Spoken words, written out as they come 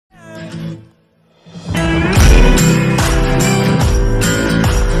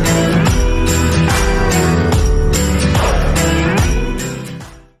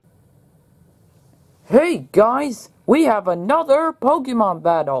Guys, we have another Pokemon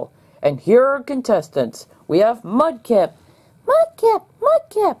battle, and here are contestants. We have Mudkip,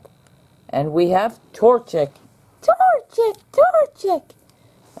 and we have Torchic,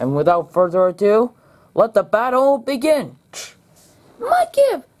 And without further ado, let the battle begin.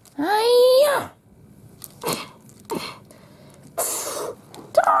 Mudkip, hiya!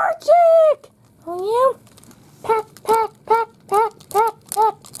 Torchic! Oh yeah, pack.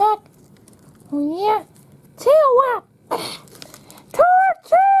 Oh yeah, tail whap.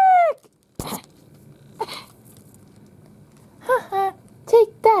 Torchic! Haha,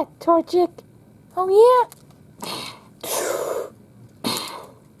 take that, Torchic. Oh yeah.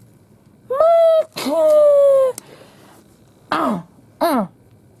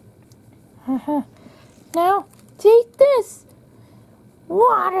 Now, take this.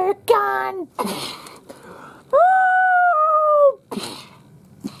 Water gun.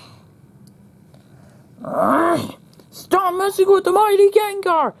 Stop messing with the mighty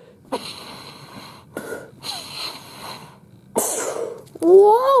Gengar!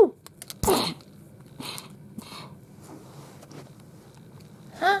 Whoa!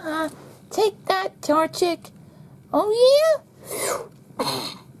 Haha, take that, Torchic. Oh yeah?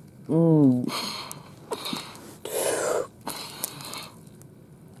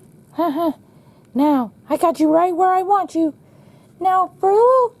 Haha, now I got you right where I want you. Now for a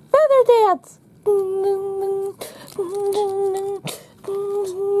little feather dance.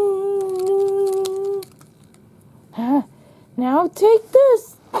 Now take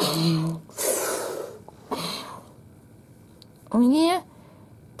this. Oh yeah,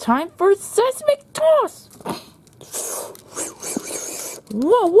 time for seismic toss.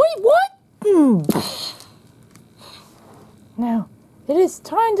 Whoa, wait, what? Now it is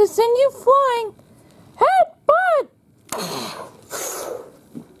time to send you flying. Headbutt!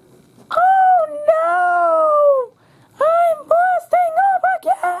 Oh no! I'm busting up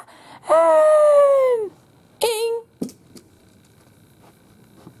again! Ing!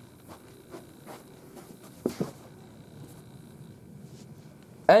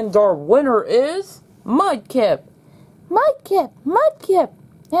 And our winner is Mudkip. Mudkip!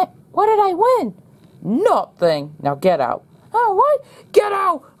 What did I win? Nothing. Now get out. Oh, what? Get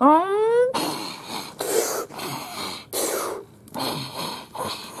out!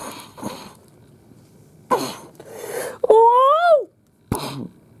 Whoa!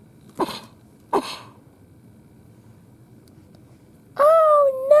 Oh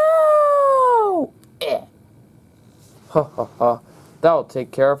no! Ha ha ha. That'll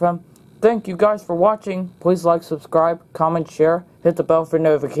take care of him. Thank you guys for watching. Please like, subscribe, comment, share, hit the bell for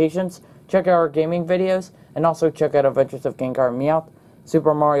notifications, check out our gaming videos, and also check out Adventures of Gengar and Meowth,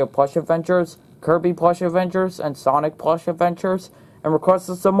 Super Mario Plush Adventures, Kirby Plush Adventures, and Sonic Plush Adventures, and request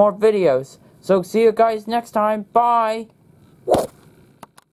us some more videos. So see you guys next time. Bye!